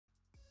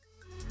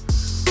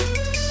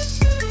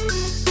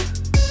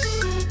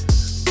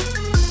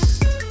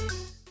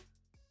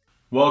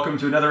Welcome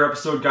to another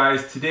episode,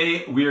 guys.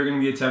 Today we are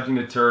going to be attempting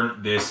to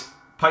turn this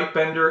pipe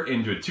bender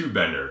into a tube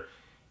bender.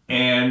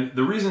 And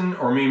the reason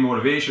or main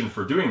motivation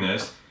for doing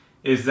this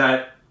is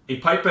that a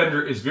pipe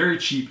bender is very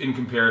cheap in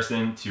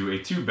comparison to a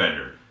tube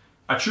bender.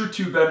 A true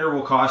tube bender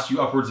will cost you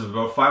upwards of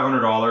about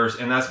 $500,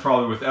 and that's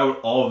probably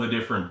without all of the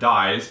different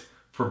dies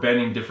for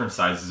bending different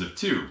sizes of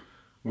tube.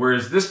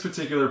 Whereas this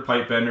particular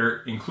pipe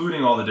bender,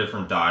 including all the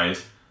different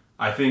dies,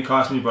 I think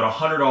cost me about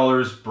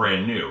 $100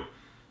 brand new.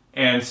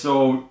 And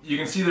so you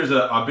can see there's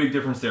a big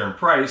difference there in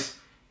price,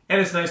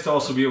 and it's nice to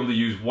also be able to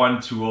use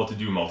one tool to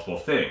do multiple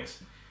things.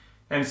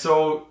 And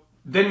so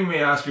then you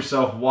may ask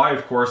yourself, why,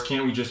 of course,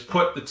 can't we just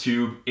put the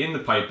tube in the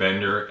pipe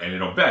bender and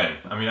it'll bend?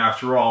 I mean,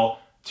 after all,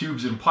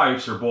 tubes and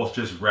pipes are both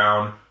just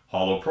round,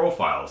 hollow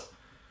profiles.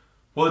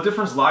 Well, the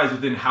difference lies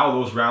within how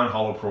those round,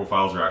 hollow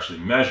profiles are actually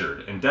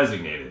measured and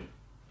designated.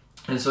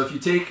 And so if you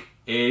take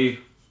a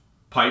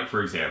pipe,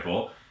 for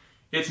example,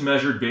 it's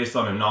measured based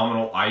on a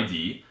nominal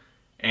ID,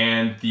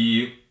 and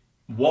the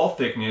wall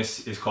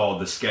thickness is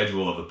called the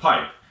schedule of the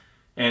pipe.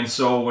 And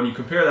so when you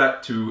compare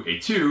that to a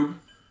tube,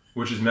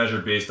 which is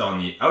measured based on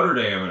the outer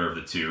diameter of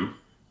the tube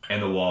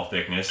and the wall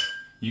thickness,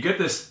 you get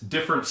this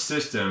different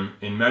system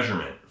in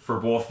measurement for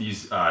both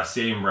these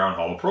same round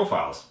hollow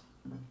profiles.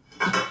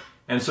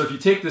 And so if you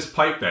take this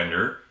pipe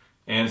bender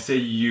and say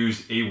you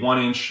use a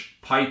 1-inch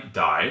pipe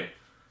die,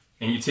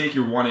 and you take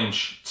your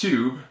 1-inch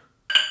tube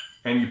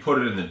and you put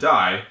it in the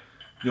die,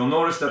 you'll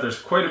notice that there's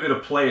quite a bit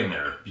of play in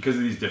there because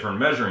of these different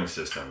measuring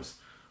systems.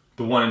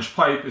 The 1-inch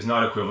pipe is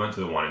not equivalent to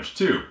the 1-inch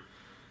tube.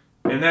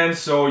 And then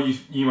so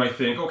you might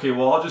think, okay,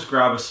 well, I'll just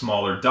grab a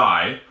smaller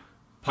die,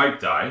 pipe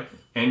die,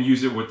 and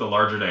use it with the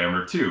larger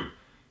diameter tube.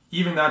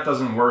 Even that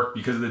doesn't work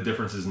because of the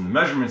differences in the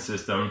measurement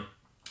system.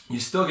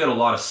 You still get a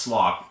lot of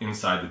slop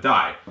inside the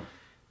die.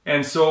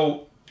 And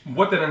so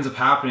what that ends up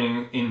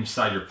happening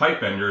inside your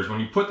pipe bender is when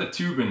you put the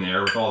tube in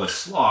there with all this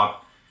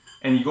slop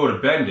and you go to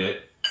bend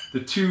it, the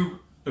tube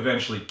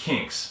eventually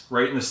kinks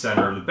right in the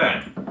center of the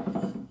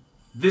bend.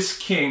 This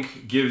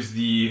kink gives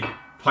the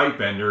pipe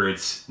bender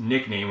its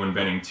nickname when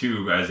bending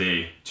tube as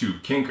a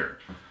tube kinker.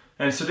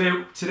 And so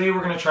today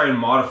we're going to try and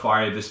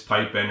modify this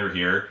pipe bender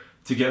here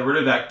to get rid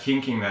of that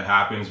kinking that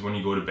happens when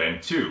you go to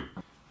bend tube.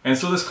 And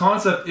so this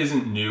concept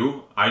isn't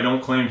new. I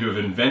don't claim to have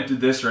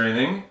invented this or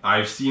anything.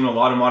 I've seen a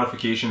lot of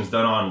modifications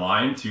done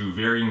online to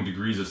varying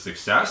degrees of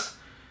success.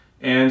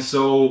 And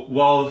so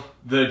while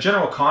the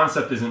general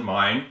concept isn't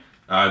mine,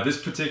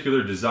 this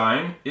particular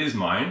design is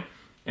mine.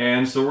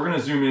 And so we're going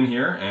to zoom in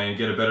here and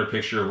get a better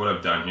picture of what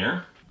I've done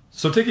here.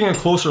 So taking a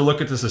closer look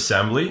at this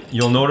assembly,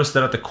 you'll notice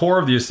that at the core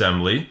of the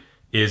assembly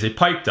is a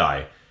pipe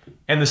die.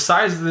 And the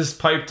size of this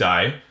pipe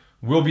die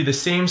will be the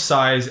same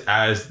size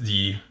as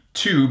the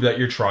tube that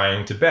you're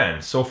trying to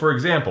bend. So for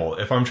example,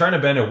 if I'm trying to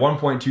bend a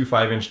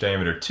 1.25 inch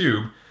diameter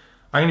tube,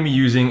 I'm going to be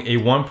using a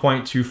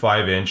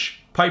 1.25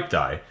 inch pipe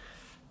die.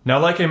 Now,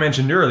 like I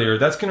mentioned earlier,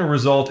 that's going to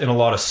result in a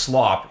lot of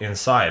slop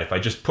inside if I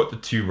just put the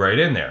tube right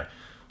in there.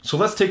 So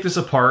let's take this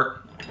apart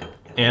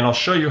and I'll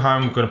show you how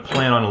I'm going to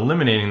plan on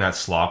eliminating that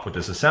slop with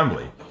this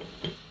assembly.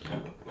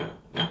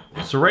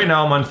 So right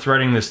now I'm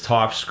unthreading this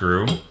top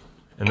screw,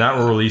 and that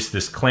will release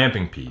this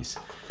clamping piece.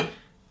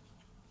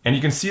 And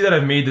you can see that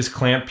I've made this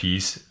clamp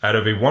piece out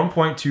of a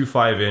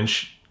 1.25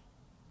 inch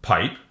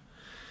pipe.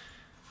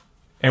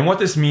 And what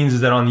this means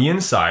is that on the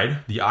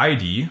inside, the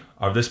ID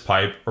of this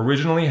pipe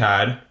originally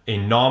had a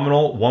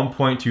nominal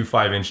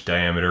 1.25 inch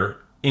diameter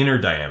inner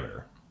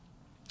diameter.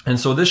 And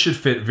so this should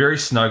fit very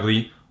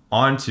snugly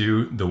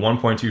onto the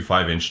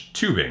 1.25 inch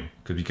tubing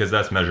because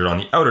that's measured on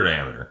the outer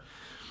diameter.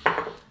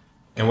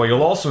 And what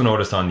you'll also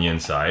notice on the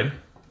inside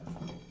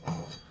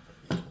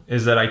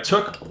is that I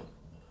took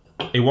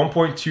a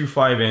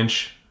 1.25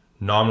 inch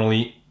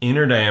nominally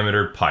inner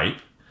diameter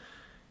pipe.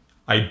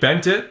 I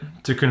bent it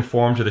to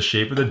conform to the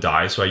shape of the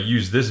die, so I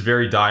used this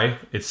very die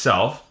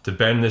itself to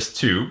bend this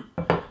tube,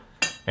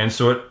 and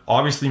so it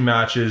obviously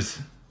matches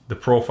the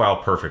profile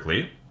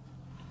perfectly.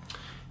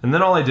 And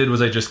then all I did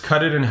was I just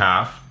cut it in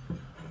half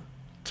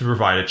to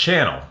provide a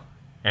channel,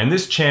 and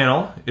this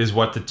channel is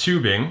what the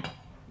tubing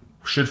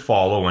should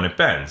follow when it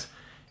bends,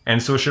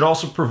 and so it should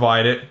also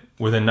provide it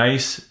with a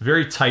nice,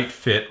 very tight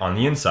fit on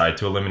the inside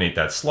to eliminate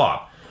that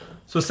slop.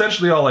 So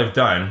essentially all I've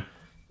done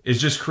is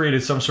just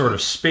created some sort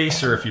of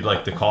spacer, if you'd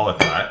like to call it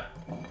that,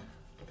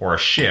 or a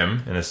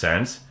shim in a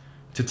sense,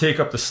 to take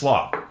up the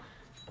slop.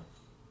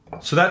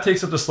 So that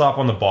takes up the slop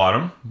on the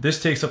bottom, this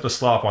takes up the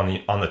slop on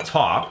the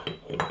top,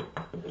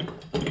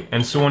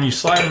 and so when you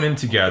slide them in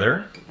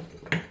together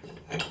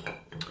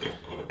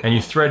and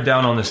you thread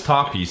down on this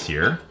top piece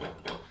here,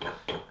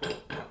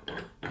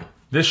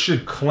 this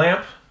should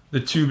clamp the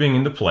tubing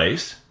into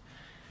place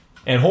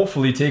and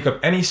hopefully take up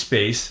any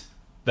space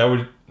that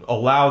would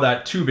allow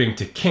that tubing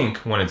to kink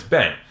when it's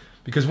bent.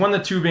 Because when the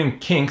tubing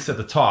kinks at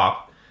the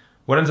top,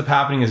 what ends up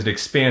happening is it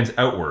expands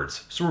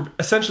outwards. So we're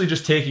essentially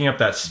just taking up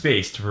that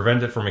space to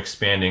prevent it from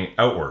expanding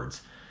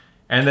outwards.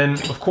 And then,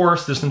 of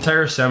course, this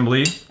entire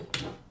assembly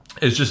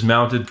is just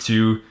mounted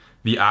to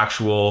the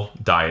actual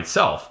die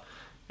itself.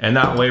 And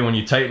that way, when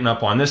you tighten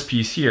up on this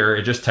piece here,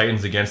 it just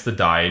tightens against the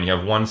die and you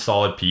have one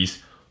solid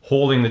piece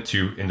holding the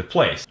tube into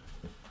place.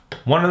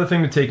 One other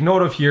thing to take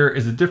note of here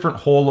is the different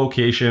hole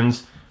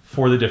locations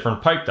for the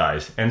different pipe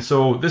dies. And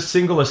so this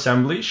single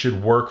assembly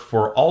should work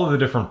for all of the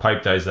different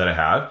pipe dies that I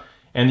have.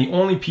 And the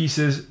only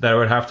pieces that I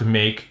would have to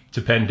make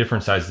to bend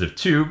different sizes of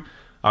tube,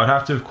 I would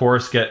have to, of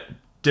course, get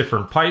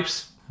different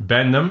pipes,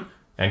 bend them,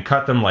 and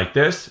cut them like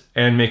this,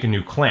 and make a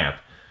new clamp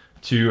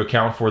to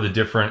account for the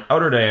different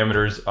outer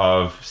diameters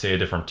of, say, a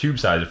different tube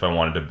size. If I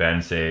wanted to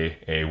bend, say,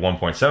 a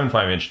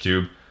 1.75 inch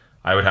tube,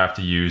 I would have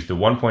to use the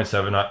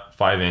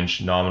 1.75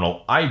 inch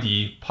nominal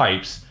ID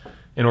pipes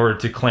in order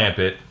to clamp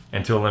it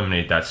and to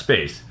eliminate that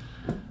space.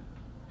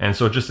 And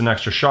so just an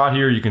extra shot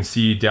here, you can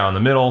see down the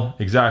middle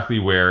exactly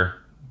where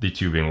the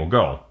tubing will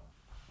go.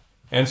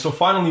 And so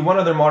finally, one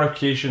other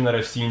modification that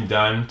I've seen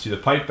done to the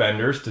pipe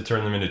benders to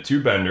turn them into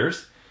tube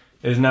benders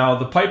is now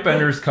the pipe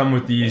benders come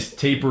with these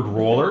tapered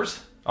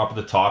rollers up at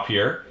the top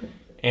here.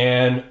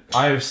 And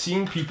I have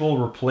seen people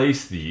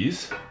replace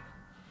these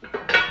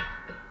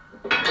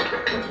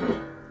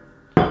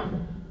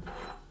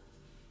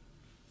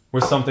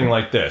with something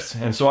like this.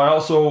 And so I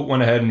also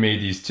went ahead and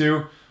made these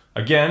too.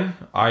 Again,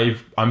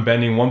 I'm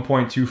bending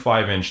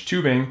 1.25 inch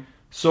tubing,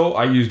 so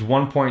I used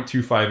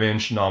 1.25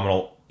 inch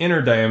nominal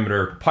inner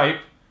diameter pipe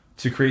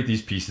to create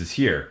these pieces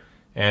here.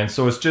 And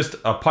so it's just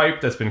a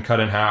pipe that's been cut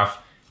in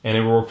half, and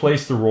it will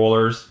replace the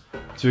rollers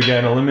to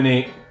again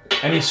eliminate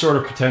any sort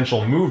of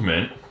potential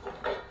movement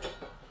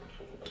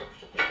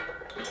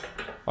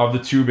of the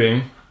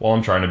tubing while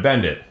I'm trying to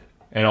bend it.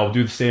 And I'll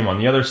do the same on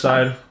the other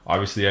side.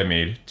 Obviously I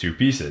made two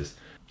pieces.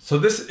 So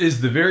this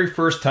is the very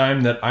first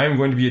time that I'm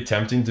going to be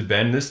attempting to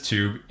bend this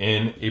tube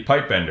in a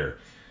pipe bender.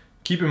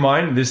 Keep in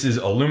mind, this is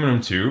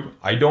aluminum tube.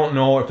 I don't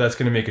know if that's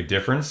going to make a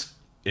difference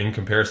in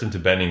comparison to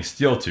bending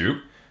steel tube,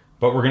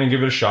 but we're going to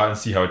give it a shot and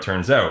see how it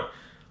turns out.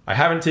 I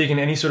haven't taken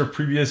any sort of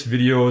previous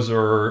videos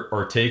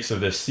or takes of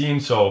this scene,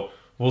 so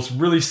we'll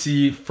really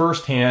see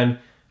firsthand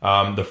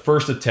the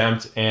first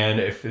attempt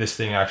and if this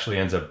thing actually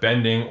ends up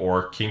bending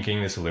or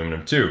kinking this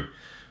aluminum tube.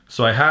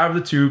 So I have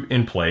the tube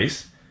in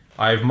place.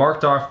 I've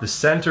marked off the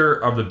center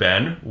of the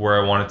bend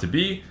where I want it to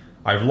be.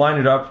 I've lined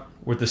it up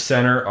with the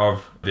center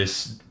of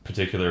this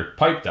particular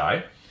pipe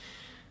die.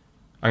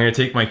 I'm going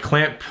to take my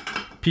clamp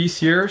piece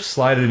here,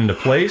 slide it into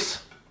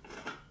place,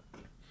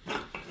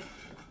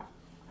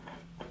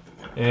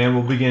 and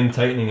we'll begin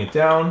tightening it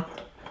down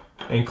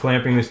and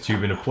clamping this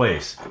tube into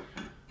place.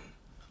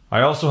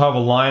 I also have a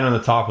line on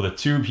the top of the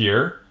tube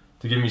here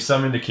to give me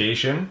some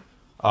indication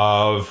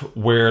of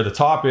where the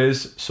top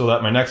is so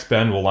that my next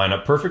bend will line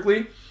up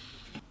perfectly.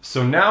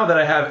 So now that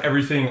I have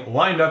everything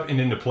lined up and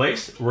into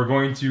place, we're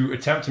going to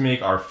attempt to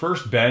make our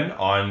first bend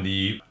on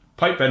the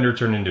pipe bender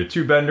turned into a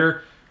tube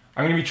bender.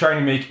 I'm going to be trying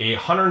to make a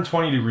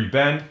 120-degree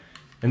bend,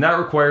 and that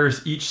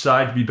requires each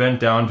side to be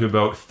bent down to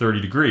about 30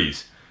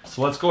 degrees.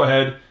 So let's go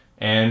ahead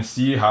and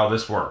see how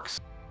this works.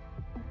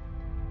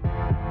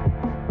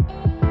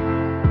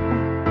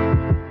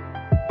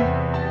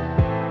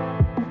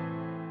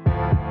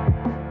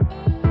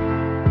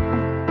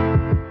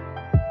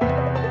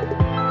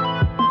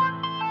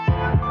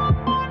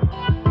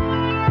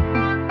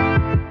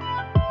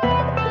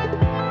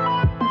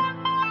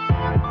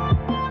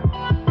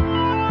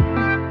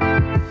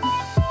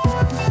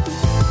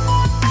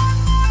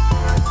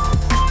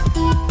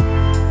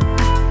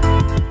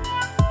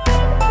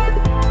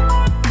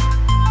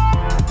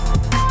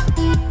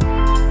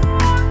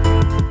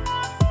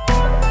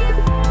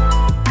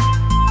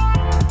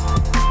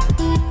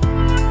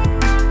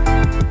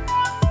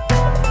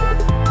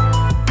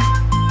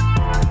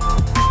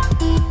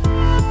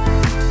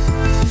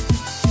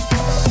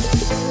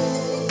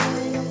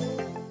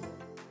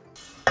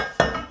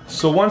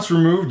 So once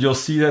removed, you'll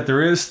see that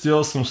there is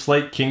still some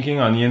slight kinking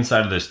on the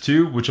inside of this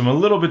tube, which I'm a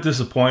little bit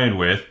disappointed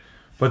with.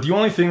 But the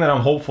only thing that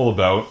I'm hopeful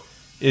about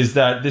is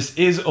that this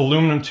is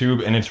aluminum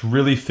tube and it's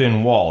really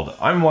thin walled.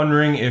 I'm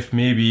wondering if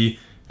maybe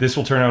this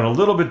will turn out a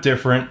little bit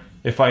different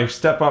if I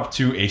step up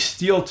to a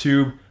steel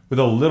tube with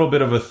a little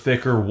bit of a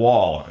thicker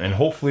wall, and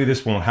hopefully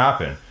this won't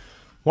happen.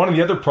 One of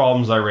the other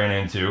problems I ran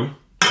into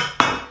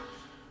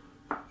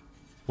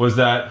was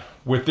that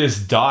with this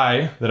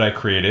die that I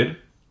created,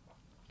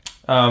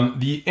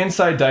 the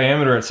inside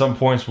diameter at some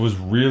points was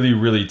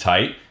really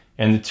tight,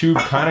 and the tube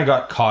kind of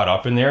got caught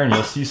up in there, and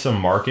you'll see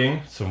some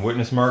marking, some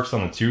witness marks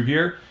on the tube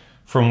here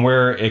from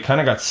where it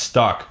kind of got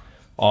stuck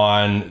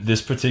on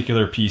this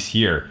particular piece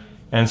here.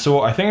 And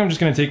so I think I'm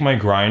just going to take my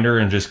grinder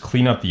and just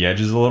clean up the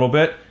edges a little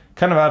bit,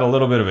 kind of add a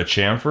little bit of a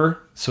chamfer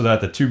so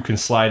that the tube can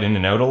slide in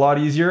and out a lot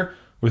easier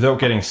without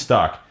getting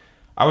stuck.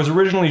 I was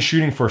originally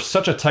shooting for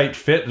such a tight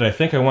fit that I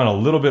think I went a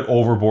little bit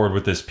overboard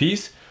with this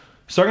piece.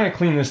 So I'm going to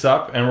clean this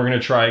up and we're going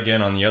to try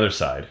again on the other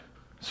side.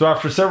 So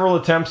after several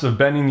attempts of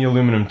bending the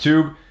aluminum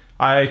tube,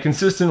 I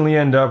consistently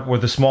end up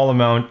with a small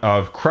amount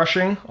of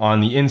crushing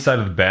on the inside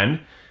of the bend.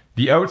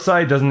 The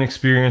outside doesn't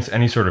experience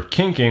any sort of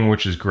kinking,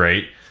 which is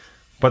great,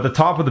 but the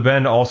top of the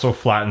bend also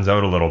flattens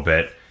out a little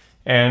bit.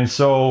 And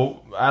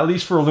so, at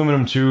least for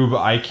aluminum tube,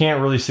 I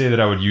can't really say that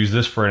I would use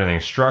this for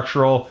anything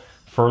structural.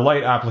 For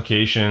light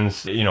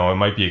applications, you know, it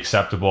might be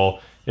acceptable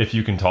if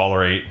you can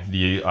tolerate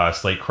the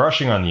slight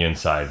crushing on the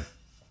inside.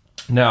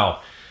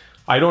 Now,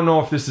 I don't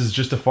know if this is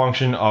just a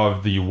function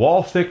of the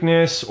wall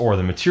thickness or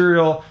the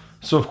material,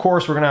 so of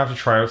course we're gonna have to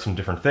try out some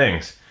different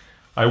things.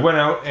 I went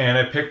out and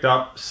I picked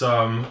up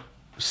some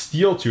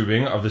steel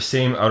tubing of the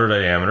same outer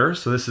diameter.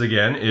 So this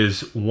again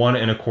is 1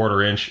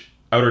 1/4 inch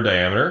outer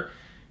diameter.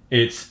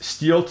 It's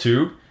steel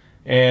tube,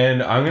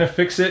 and I'm gonna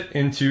fix it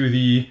into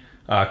the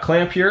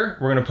clamp here.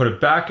 We're gonna put it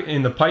back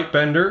in the pipe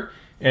bender,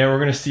 and we're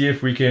gonna see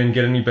if we can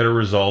get any better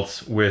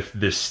results with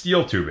this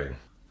steel tubing.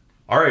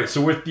 All right,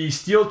 so with the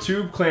steel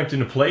tube clamped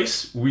into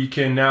place, we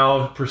can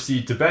now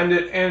proceed to bend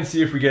it and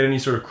see if we get any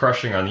sort of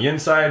crushing on the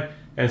inside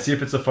and see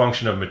if it's a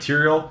function of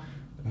material.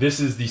 This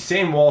is the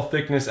same wall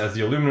thickness as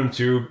the aluminum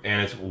tube,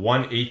 and it's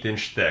 1/8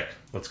 inch thick.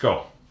 Let's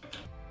go.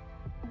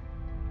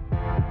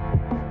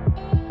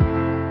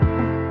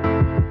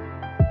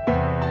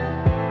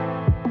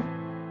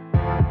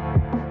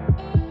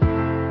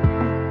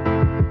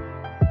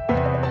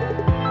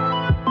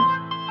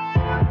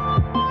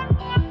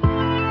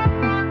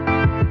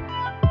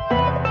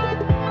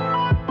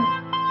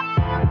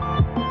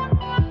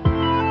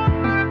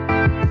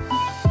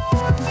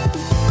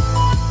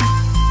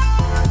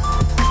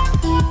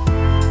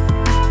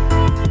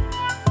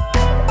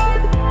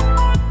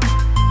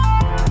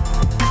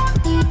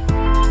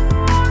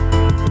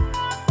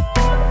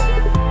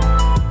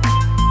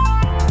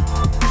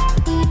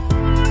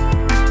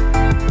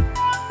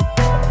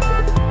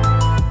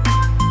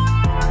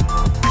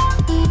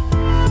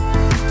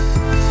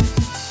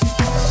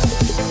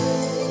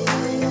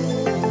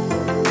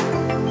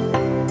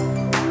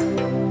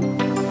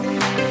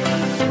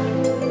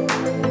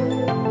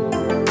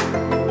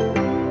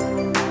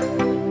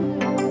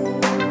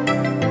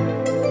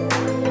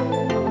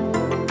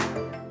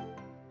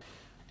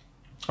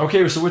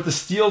 Okay, so with the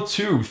steel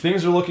tube,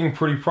 things are looking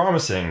pretty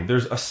promising.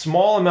 There's a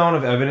small amount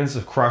of evidence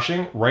of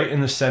crushing right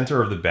in the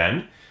center of the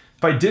bend.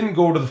 If I didn't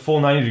go to the full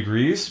 90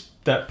 degrees,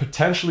 that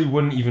potentially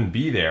wouldn't even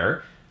be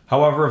there.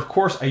 However, of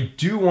course, I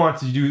do want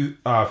to do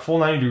full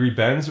 90-degree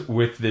bends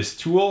with this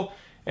tool,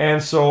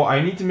 and so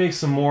I need to make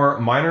some more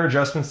minor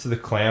adjustments to the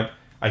clamp.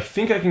 I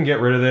think I can get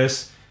rid of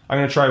this. I'm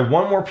gonna try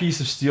one more piece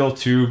of steel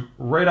tube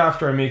right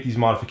after I make these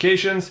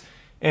modifications,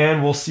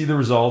 and we'll see the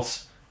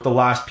results with the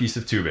last piece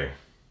of tubing.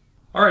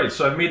 All right,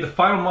 so I've made the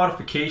final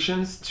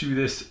modifications to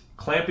this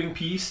clamping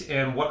piece,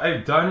 and what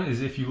I've done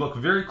is, if you look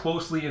very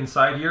closely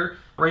inside here,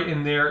 right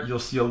in there, you'll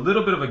see a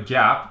little bit of a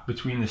gap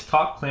between this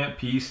top clamp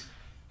piece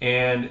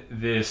and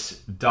this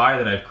die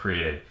that I've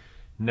created.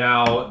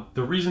 Now,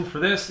 the reason for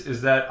this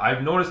is that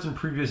I've noticed in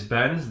previous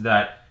bends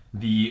that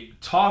the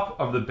top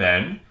of the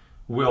bend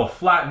will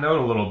flatten out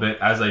a little bit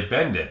as I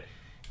bend it.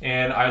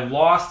 And I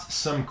lost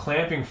some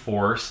clamping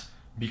force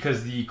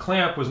because the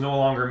clamp was no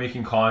longer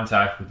making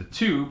contact with the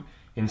tube.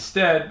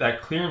 Instead,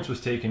 that clearance was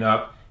taken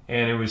up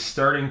and it was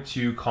starting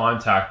to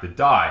contact the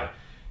die.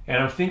 And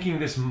I'm thinking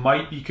this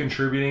might be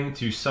contributing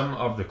to some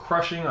of the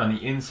crushing on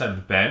the inside of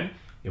the bend.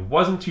 It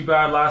wasn't too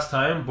bad last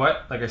time,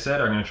 but like I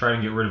said, I'm going to try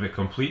and get rid of it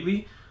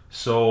completely.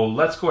 So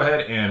let's go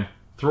ahead and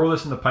throw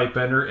this in the pipe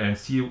bender and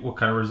see what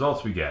kind of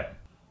results we get.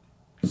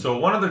 So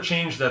one other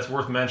change that's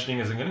worth mentioning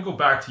is I'm going to go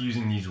back to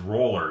using these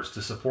rollers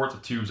to support the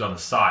tubes on the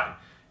side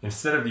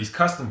instead of these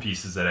custom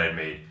pieces that I had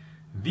made.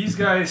 These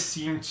guys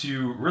seem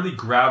to really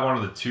grab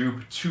onto the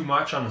tube too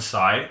much on the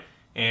side,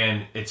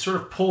 and it sort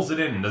of pulls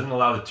it in and doesn't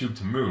allow the tube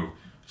to move.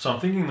 So I'm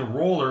thinking the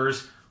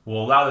rollers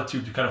will allow the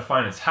tube to kind of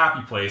find its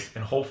happy place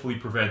and hopefully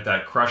prevent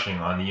that crushing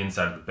on the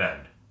inside of the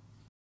bend.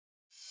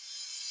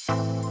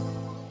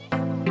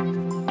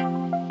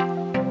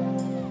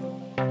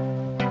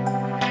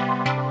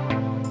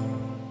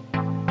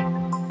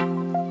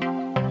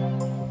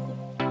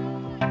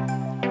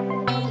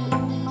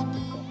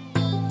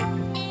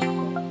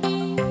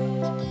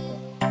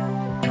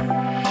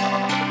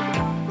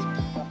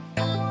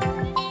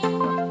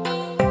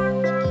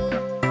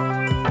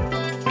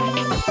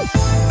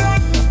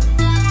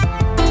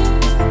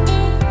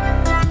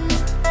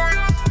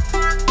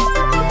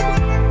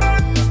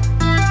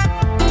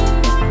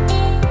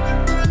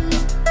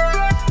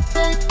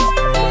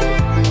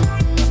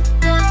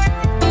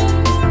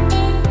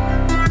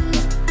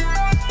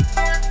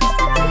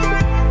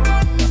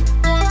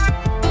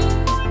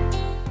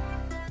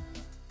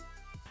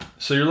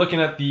 So you're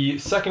looking at the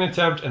second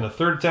attempt and the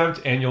third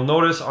attempt, and you'll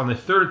notice on the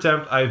third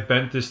attempt I've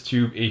bent this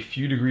tube a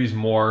few degrees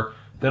more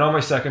than on my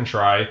second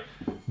try.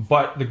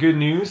 But the good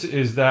news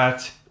is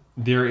that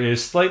there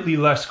is slightly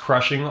less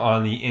crushing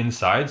on the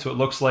inside, so it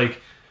looks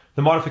like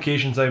the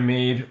modifications I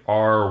made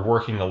are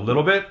working a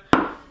little bit.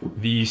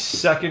 The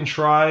second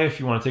try, if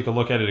you want to take a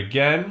look at it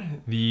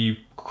again, the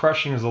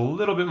crushing is a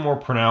little bit more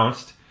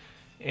pronounced.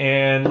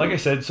 And like I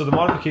said, so the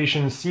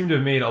modifications seem to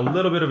have made a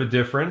little bit of a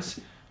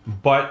difference.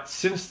 But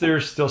since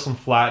there's still some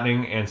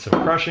flattening and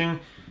some crushing,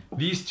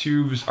 these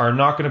tubes are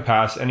not going to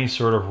pass any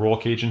sort of roll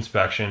cage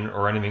inspection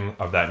or anything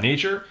of that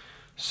nature.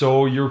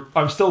 So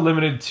I'm still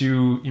limited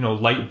to,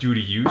 light duty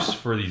use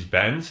for these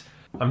bends.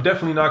 I'm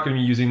definitely not going to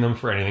be using them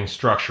for anything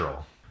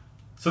structural.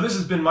 So this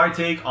has been my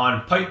take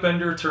on pipe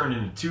bender turned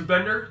into tube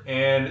bender,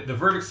 and the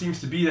verdict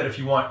seems to be that if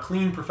you want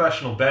clean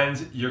professional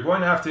bends, you're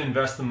going to have to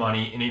invest the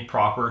money in a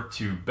proper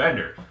tube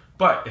bender.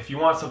 But if you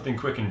want something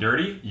quick and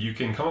dirty, you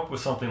can come up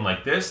with something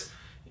like this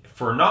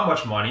for not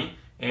much money,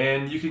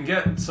 and you can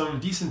get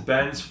some decent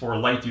bends for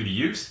light duty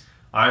use.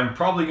 I'm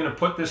probably going to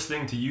put this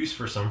thing to use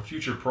for some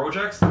future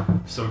projects,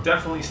 so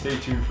definitely stay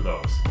tuned for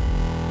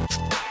those.